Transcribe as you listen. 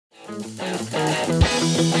Welcome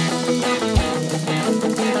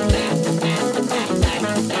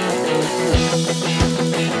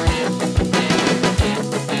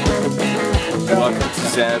to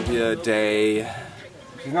Zambia day,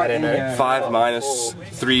 I don't know, 5 minus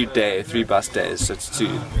 3 day, 3 bus days, so it's 3,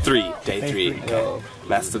 day 3, okay.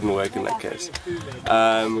 Maths didn't work in that case.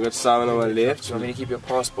 We've got Simon on my left. Do you want me to keep your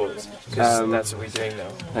passport? Because that's what we're doing now.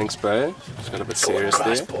 Thanks bro, just got a bit serious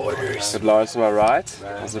there. Got Lawrence on my right,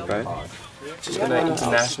 how's it bro? Just gonna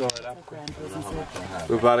international it up.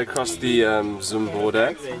 We're about to cross the Zimbabwe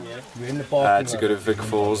border to go to Vic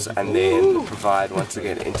Falls and then provide once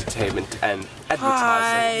again entertainment and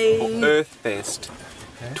advertising for Earth Fest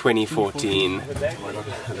 2014.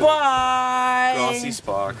 Bye! Grassy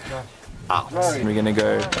Spark out. We're gonna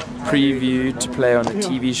go preview to play on a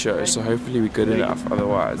TV show, so hopefully we're good enough,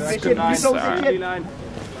 otherwise it's gonna be sad. We're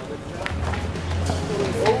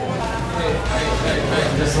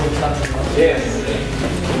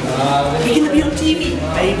gonna be on TV,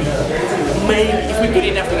 maybe. Maybe if we're good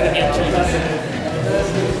enough, we're gonna be on TV.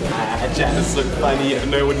 Janice looked funny. I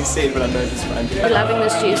don't know what he said, but I know it's fun. We're loving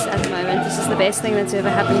this juice at the moment. This is the best thing that's ever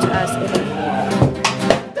happened to us ever.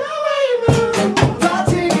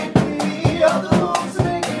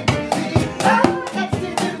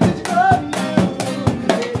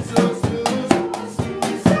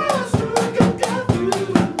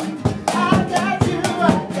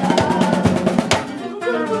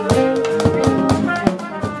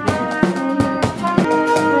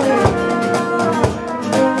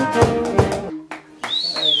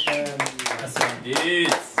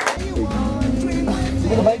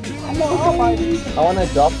 I want to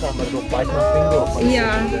adopt them, but it'll bite my finger off.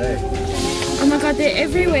 Yeah. Oh my god, they're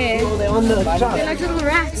everywhere. They're on the truck. They're like little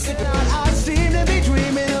rats.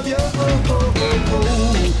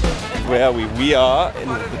 Where are we? We are in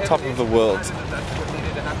the top of the world.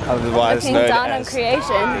 Otherwise Looking known down as... on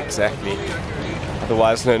creation. Exactly.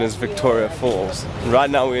 Otherwise known as Victoria Falls. Right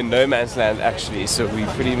now we're in no man's land actually, so we're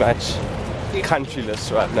pretty much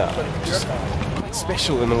countryless right now. Just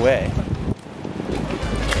special in a way.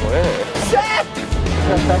 Whoa.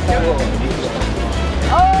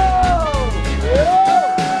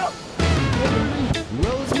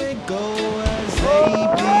 Roads may go as they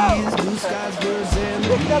please, blue skies present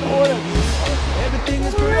the breeze. Everything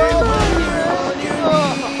is great when you're on your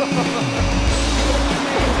knees.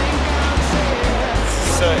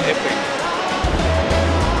 So epic.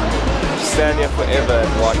 Stand here forever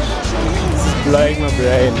and watch. It's blowing my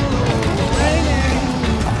brain.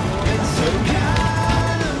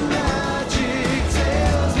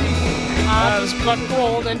 Scott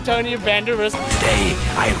called Antonio Banderas. Today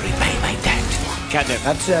I repay my debt.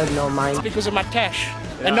 That's no mind. Because of my cash.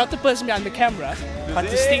 And not the person behind the camera, but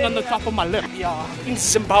this thing on the top of my lip. Yeah, in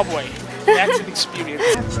Zimbabwe. That's an experience.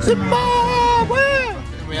 Zimbabwe!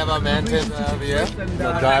 We have our man Ted over here,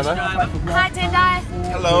 the driver. Hi Tendai.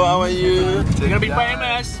 Hello, how are you? We're gonna be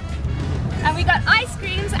famous. And we got ice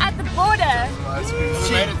creams at the border.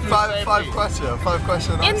 Five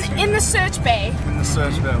questions. In the search bay. In the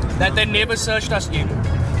search bay. That they never searched us in.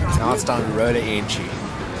 Now it's time to roll the entry.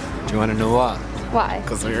 Do you want to know why? Why?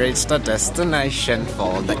 Because we reached our destination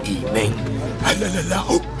for the evening.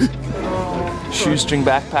 Shoestring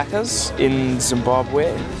backpackers in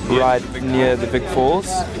Zimbabwe, right near the Vic Falls,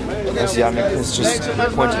 as Yannick has just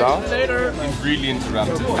pointed out. You've really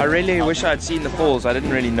interrupted. I really wish I had seen the falls. I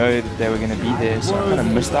didn't really know that they were going to be there, so I kind of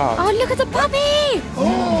missed out. Oh, look at the puppy!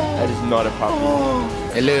 That is not a puppy.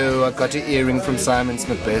 Hello, I got your earring from Simon's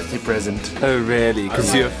my birthday present. Oh really?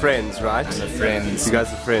 Because you're friends, right? We're friends. You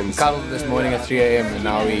guys are friends. Cuddled this morning at 3 AM and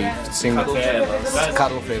now we sing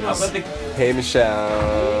cuddle feathers. Hey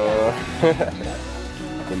Michelle.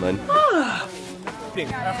 Come on.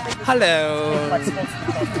 Hello.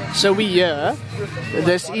 So we here.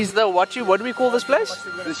 This is the what do we call this place?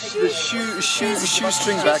 The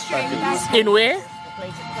shoestring backpackers. In where?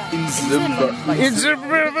 In Zimbabwe. In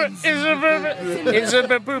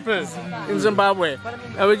Zimbabwe.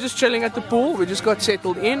 And we're just chilling at the pool. We just got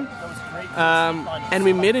settled in. And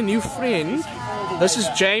we met a new friend. This is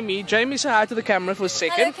Jamie. Jamie, say hi to the camera for a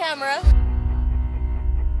second. Hello, camera.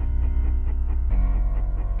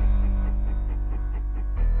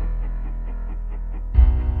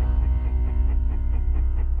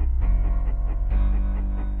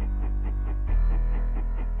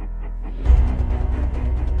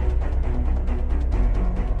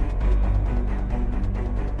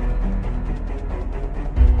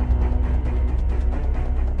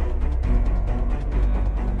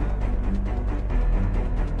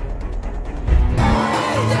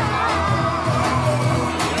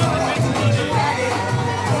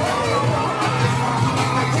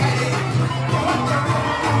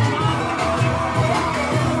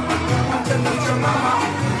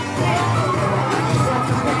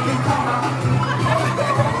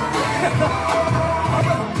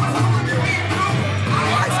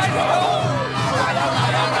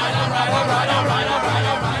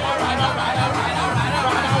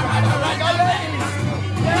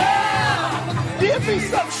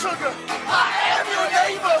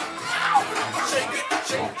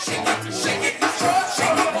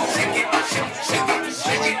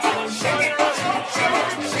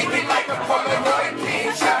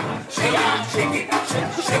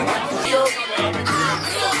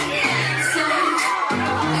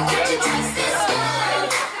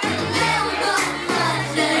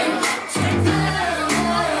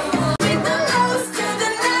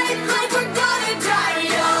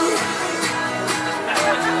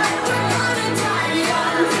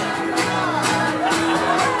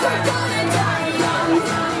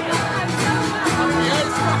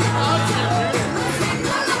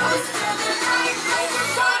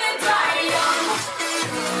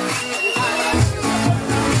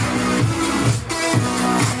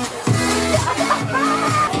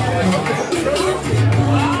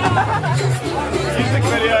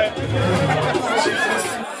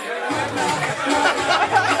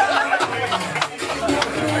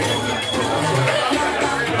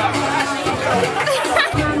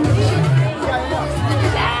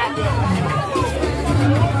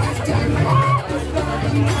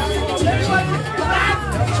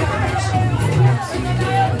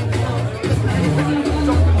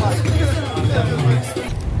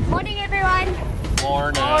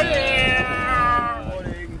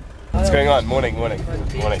 going on? Morning.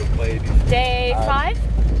 Day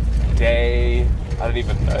 5? Day... I don't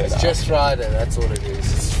even know. It's just Friday, that's all it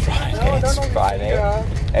is. It's Friday.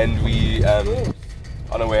 And we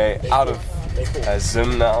on our way out of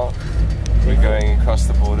Zim now. We're going across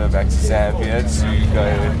the border back to Zambia to go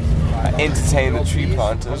entertain the tree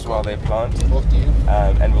planters while they plant.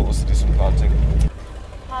 And we'll also do some planting.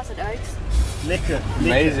 How's it, Oaks? Lekker.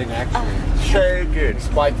 Amazing, actually. So good.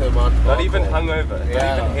 Despite the amount of Not even alcohol. hungover,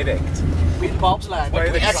 Yeah. not even headache. With bobsled.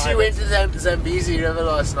 We actually went to Zambezi River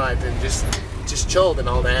last night and just chilled and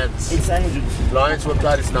held hands. It's angels. Lions worked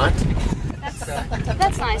out his night.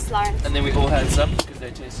 That's nice, Lawrence. And then we all had some because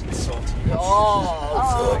they tasted salty.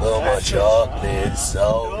 Oh, my chocolate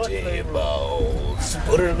salty balls.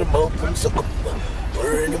 Put it in the mouth and suck 'em. Put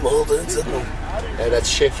it in the mouth and suck 'em. Yeah, that's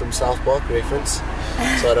Chef from South Park reference.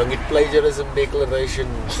 So I don't get plagiarism declaration.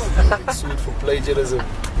 I get sued for plagiarism.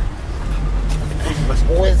 You must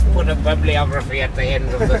always put a bibliography at the end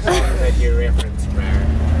of the song that you reference, man.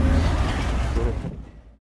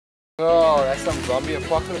 Oh, that's some zombie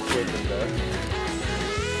apocalypse weapon though.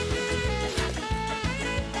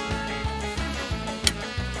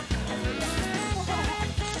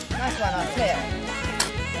 Nice one up there.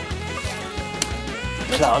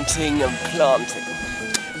 Planting and planting.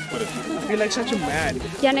 I feel like such a man.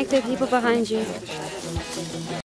 Yannick, there are people behind you.